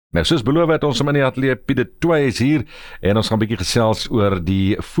Nou, soos beloof het ons in die ateljee, Piet Toit is hier en ons gaan 'n bietjie gesels oor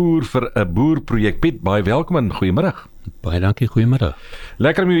die Voer vir 'n Boer projek. Piet, baie welkom en goeiemiddag. Baie dankie, goeiemiddag.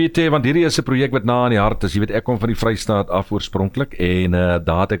 Lekker om jou te hê, want hierdie is 'n projek wat na aan die hart is. Jy weet, ek kom van die Vrystaat af oorspronklik en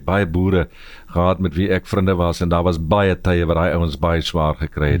daar het ek baie boere gehad met wie ek vriende was en daar was baie tye waar daai ouens baie swaar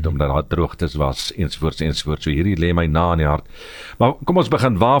gekry het omdat daar droogtes was ensovoorts. So hierdie lê my na aan die hart. Maar kom ons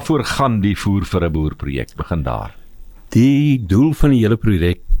begin, waarvoor gaan die Voer vir 'n Boer projek? Begin daar. Die doel van die hele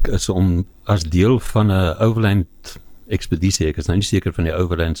projek is om as deel van 'n overland ekspedisie, ek is nou nie seker van die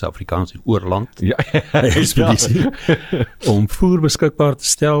overland se Afrikaans en oorland ekspedisie, om voer beskikbaar te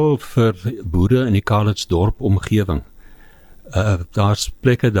stel vir boere in die Calitzdorp omgewing. Daar's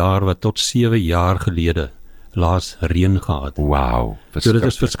plekke daar wat tot 7 jaar gelede laas reën gehad. Wow, so dit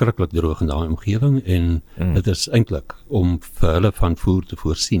is verskriklik droog in daai omgewing en dit is eintlik om vir hulle van voer te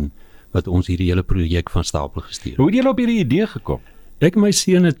voorsien wat ons hierdie hele projek van stapel gestuur. Hoe het julle op hierdie idee gekom? Ek en my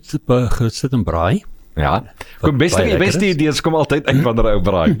seun het gesit en braai. Ja, kom beste idees kom altyd uit wanneer 'n ou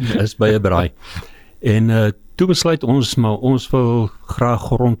braai. Is by 'n braai. En toe besluit ons, maar ons wil graag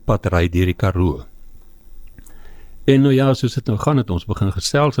grondpad ry deur die Karoo. En nou ja, soos dit nou gaan, het ons begin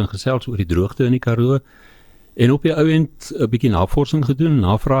gesels oor die droogte in die Karoo. En op die ou end 'n bietjie navorsing gedoen,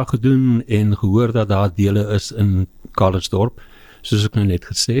 navraag gedoen en gehoor dat daar dele is in Calitzdorp, soos ek nou net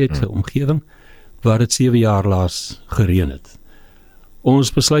gesê het, 'n omgewing waar dit 7 jaar laas gereën het.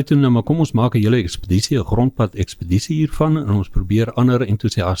 Ons besluit toe nou, maar kom ons maak 'n hele ekspedisie, 'n grondpad ekspedisie hiervan en ons probeer ander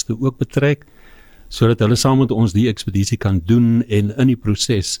entoesiaste ook betrek sodat hulle saam met ons die ekspedisie kan doen en in die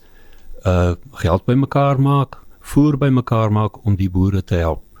proses geld bymekaar maak, voer bymekaar maak om die boere te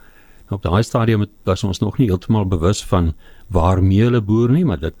help. Nou, op daai stadium was ons nog nie heeltemal bewus van waarmee hulle boer nie,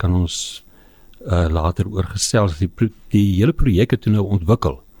 maar dit kan ons later oorgesels. Die hele projek het toe nou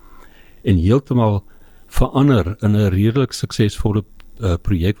ontwikkel en heeltemal verander in 'n redelik suksesvolle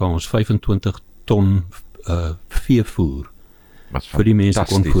projek waar ons 25 ton veevoer vir die mense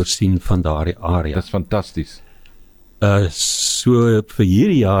kon voorsien van daardie area. Dit is fantasties. So vir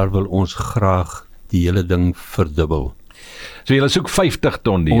hierdie jaar wil ons graag die hele ding verdubbel. So julle soek 50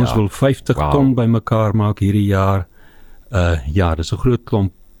 ton die jaar? Ons wil 50 ton bymekaar maak hierdie jaar. Ja, dis 'n groot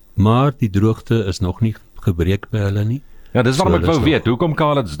klomp, maar die droogte is nog nie gebreek by hulle nie. Ja, dis waarom ek wou weet, hoekom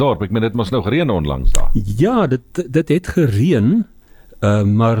Calitzdorp? Ek meen dit mos nou gereën onlangs daar. Ja, dit het gereën,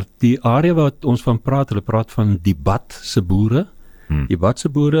 maar die area wat ons van praat, hulle praat van die Bad se boere. Die Bad se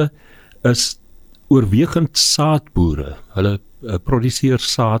boere is oorwegend saadboere. Hulle produseer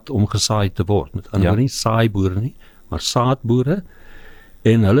saad om gesaai te word. Met ander woorde nie saaiboere nie, maar saadboere.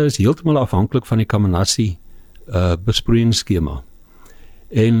 En hulle is heeltemal afhanklik van die Kamanassie besproeiingsskema.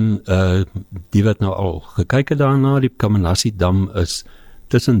 En die wat nou al gekyk het daarna, die Kamanassie dam is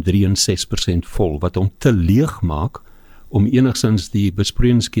tussen 3 en 6% vol, wat hom te leeg maak om enigstens die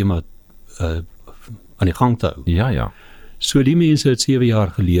besproeiingsskema aan die gang te hou. Ja. So die mense het 7 jaar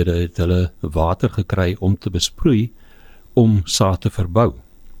gelede het hulle water gekry om te besproei, om saad te verbou.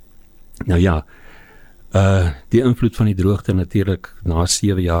 Nou ja, die invloed van die droogte natuurlik na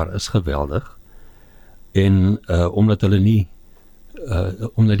 7 jaar is geweldig. En omdat hulle nie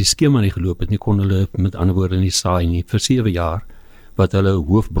omdat die skema nie geloop het nie, kon hulle met ander woorde nie saai nie vir 7 jaar, wat hulle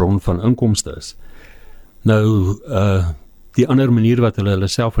hoofbron van inkomste is. Nou, die ander manier wat hulle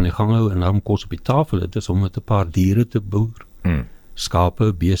self aan die gang hou en dan kos op die tafel het, is om met 'n paar diere te boer.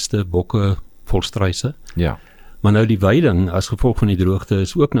 Skape, beeste, bokke, volstruise. Ja. Maar nou die veiding as gevolg van die droogte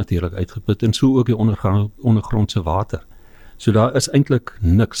is ook natuurlik uitgeput en so ook die ondergrondse water. So daar is eintlik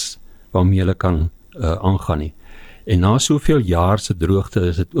niks waarmee hulle kan aangaan nie. En na soveel jaar se droogte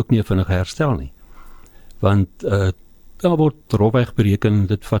is dit ook nie vinnig herstel nie. Want daar word rofweg bereken,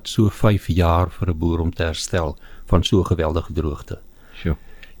 dit vat so 5 jaar vir 'n boer om te herstel van so geweldige droogte. Sure.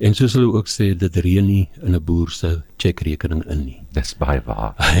 En soos hulle ook sê, dit reën nie in 'n boer se checkrekening in nie. Dis baie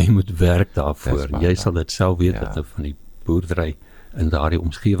waar. Hy moet werk daarvoor. Jy sal dit self weet wat van die boerdery in daardie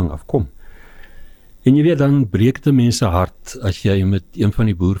omgewing afkom. En jy weet, dan breek dit mense hart as jy met een van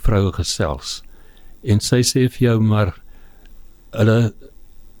die boervroue gesels. En sy sê vir jou, maar hulle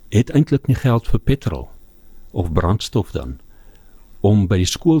het eintlik nie geld vir petrol of brandstof dan, om by die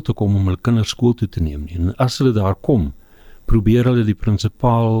skool te kom, om hulle kinders skool toe te neem nie. En as hulle daar kom, probeer hulle die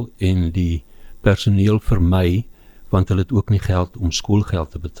prinsipaal en die personeel vermy, want hulle het ook nie geld om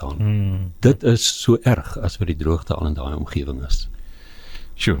skoolgeld te betaal. Dit is so erg as wat die droogte al in daai omgewing is.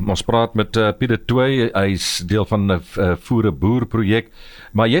 Ons praat met Piet Toit, hy is deel van 'n Voer 'n Boer projek,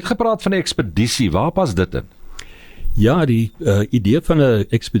 maar jy het gepraat van 'n ekspedisie, waar pas dit in? Ja, die idee van 'n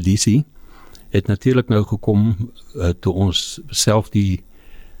ekspedisie het natuurlik nou gekom toe ons self die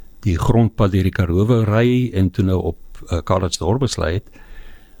grondpad deur die Karoo ry en toe nou op Calitzdorp besluit.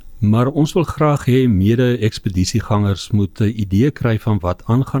 Maar ons wil graag hê mede-ekspedisiegangers moet 'n idee kry van wat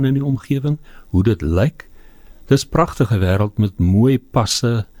aangaan in die omgewing, hoe dit lyk. Dis 'n pragtige wêreld met mooi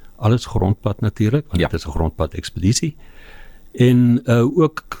passe, alles grondpad natuurlik, want dit is 'n grondpad ekspedisie. En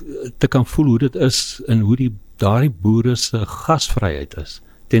ook te kan voel hoe dit is en hoe daardie boere se gasvryheid is.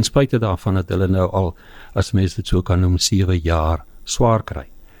 Ten spyte daarvan dat hulle nou al, as mense dit so kan noem, 7 jaar swaar kry.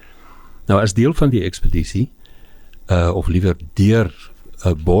 Nou as deel van die ekspedisie, of liewer deur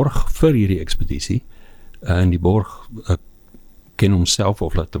 'n borg vir hierdie ekspedisie, en die borg ken homself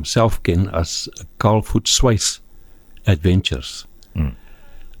of laat homself ken as Kaalvoet Swys Adventures.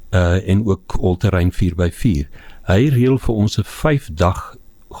 En ook All-Terrain 4x4. Hy reël vir ons 'n 5-dag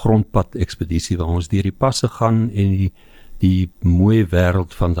grondpad ekspedisie waar ons deur die passe gaan en die mooi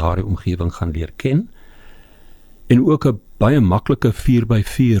wêreld van daardie omgewing gaan leer ken. En ook 'n baie maklike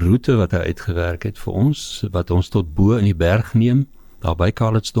 4x4 roete wat hy uitgewerk het vir ons, wat ons tot bo in die berg neem, daar by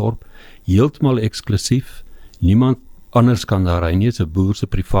Kalitsdorp, heeltemal eksklusief. Niemand anders kan daar ry nie, dit is 'n boer se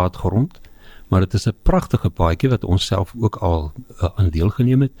privaat grond, maar dit is 'n pragtige paadjie wat ons self ook al aan deel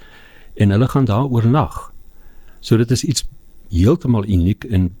geneem het, en hulle gaan daar oornag. So dit is iets heeltemal uniek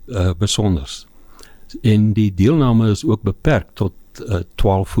en besonders. En die deelname is ook beperk tot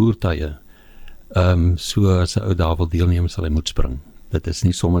 12 voertuie. So as 'n ou daar wil deelneem, sal hy moet spring. Dit is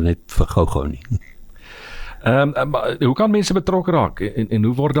nie sommer net vir gou-gou nie. Hoe kan mense betrokke raak en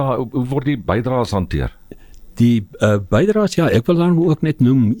hoe word die bydraes hanteer? Die bydraes, ja, ek wil dan ook net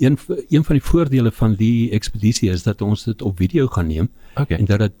noem, een van die voordele van die ekspedisie is dat ons dit op video gaan neem, en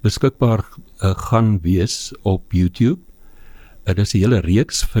dat dit beskikbaar gaan wees op YouTube. Dit is 'n hele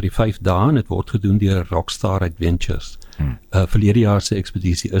reeks vir die 5 dae en dit word gedoen deur Rockstar Adventures. Verlede jaar se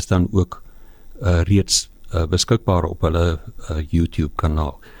ekspedisie is dan ook reeds beskikbaar op hulle YouTube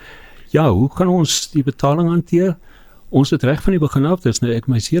kanaal. Ja, hoe gaan ons die betaling hanteer? Ons het reg van die begin af, dis nou ek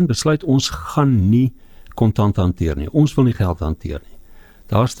my seun besluit, ons gaan nie kontant hanteer nie. Ons wil nie geld hanteer nie.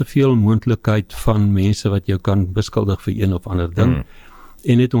 Daar's te veel moontlikheid van mense wat jou kan beskuldig vir een of ander ding.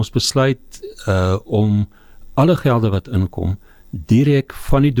 En het ons besluit om alle gelde wat inkom direk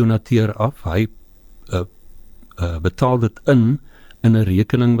van die donateur af, hy betaal dit in 'n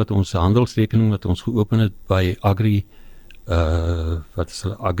rekening wat ons, handelsrekening wat ons geopen het by Agri,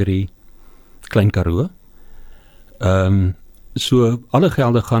 Agri Klein Karoo. So alle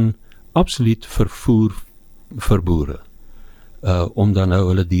gelde gaan absoluut vervoer vir boere, om dan nou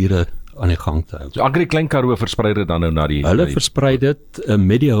hulle diere aan die gang te hou. So Agri Klein Karoo versprei dit dan nou na die... Hulle versprei dit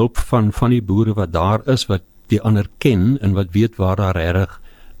met die hulp van die boere wat daar is, wat die ander ken en wat weet waar daar regtig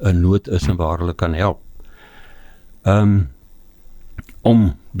 'n nood is en waar hulle kan help.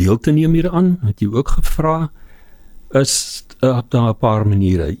 Om deel te neem hieraan, het jy ook gevra, is daar 'n paar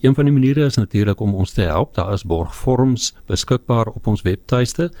maniere. Een van die maniere is natuurlik om ons te help. Daar is borgvorms beskikbaar op ons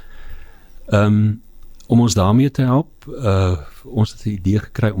webtuiste. Om ons daarmee te help, ons het 'n idee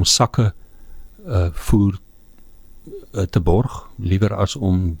gekry om sakke voer te borg, liewer as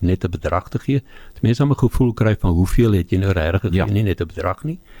om net 'n bedrag te gee. Die mense moet 'n gevoel kry van hoeveel het jy nou regtig gegee, nie net 'n bedrag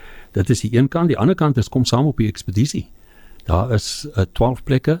nie. Dit is die een kant. Die ander kant is kom saam op die ekspedisie. Daar is 12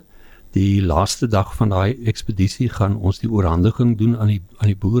 plekke. Die laaste dag van daai ekspedisie gaan ons die oorhandiging doen aan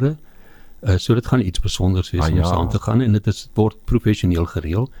die boere. So dit gaan iets besonders wees om saam te gaan, en dit word professioneel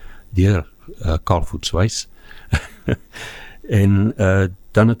gereël deur Kaalvoet Swys. En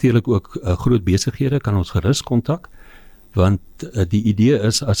dan natuurlik ook groot besighede kan ons gerus kontak, want die idee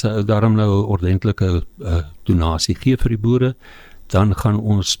is as hy daarom nou 'n ordentlike donasie gee vir die boere, dan gaan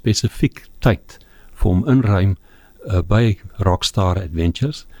ons spesifiek tyd vir hom inruim by Rockstar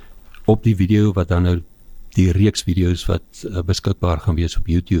Adventures op die video wat dan nou die reeks video's wat beskikbaar gaan wees op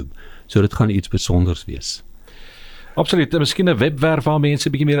YouTube. So dit gaan iets besonders wees. Absoluut, miskien 'n webwerf waar mense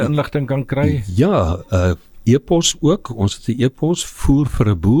 'n bietjie meer inligting kan kry. Ja, e-pos ook. Ons het 'n e-pos, Voer vir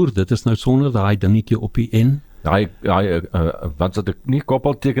 'n boer. Dit is nou sonder daai dingetjie op die N. Wat sê ek nie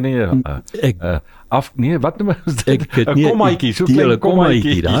koppelteken nie. Wat noem dit? 'n kommaatjie, so klein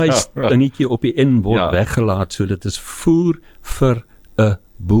kommaatjie. Daai dingetjie op die N word weggelaat, so dit is Voer vir 'n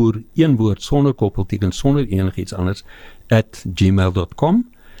boer, een woord sonder koppelteken, sonder enigiets anders @gmail.com.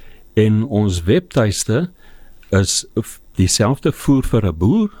 En ons webtuiste is dieselfde, Voer vir 'n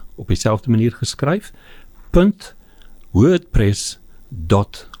boer, op dieselfde manier geskryf,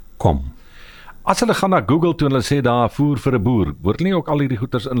 .wordpress.com. As hulle gaan na Google toe en hulle sê daar Voer vir 'n boer, word nie ook al hierdie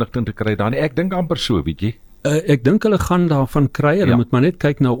goeters inligting te kry daar nie. Ek dink amper so, weet jy. Ek dink hulle gaan daarvan kry. Hulle moet maar net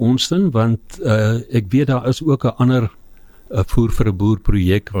kyk na ons dan, want ek weet daar is ook 'n ander Voer vir 'n boer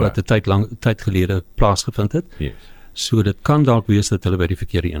projek wat 'n tyd gelede plaasgevind het. Yes. So dit kan dalk wees dat hulle by die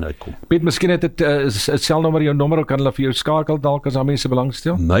verkeerde een uitkom. Piet, miskien het dit 'n selnommer, jou nommer, kan hulle vir jou skakel dalk as daar mense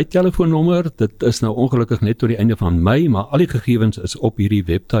belangstel? My telefoonnommer, dit is nou ongelukkig net tot die einde van Mei, maar al die gegevens is op hierdie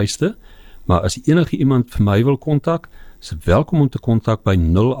webtuiste. Maar as enige iemand vir my wil kontak, is welkom om te kontak by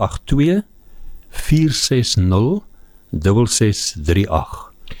 082 460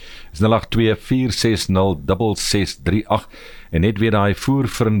 6638. Is 082-460-6638 en net weer daai voer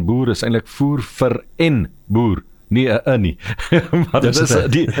vir 'n boer is eintlik voer vir en boer, nie 'n nie. Maar dit is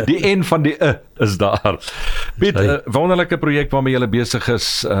die en van die is daar. Piet, 'n wonderlike projek waarmee julle besig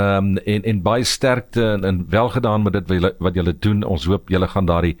is en baie sterkte en welgedaan met dit wat julle doen. Ons hoop julle gaan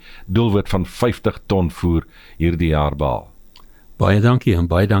daardie doelwit van 50 ton voer hierdie jaar behaal. Baie dankie en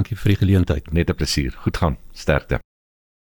baie dankie vir die geleentheid. Net 'n plesier. Goed gaan. Sterkte.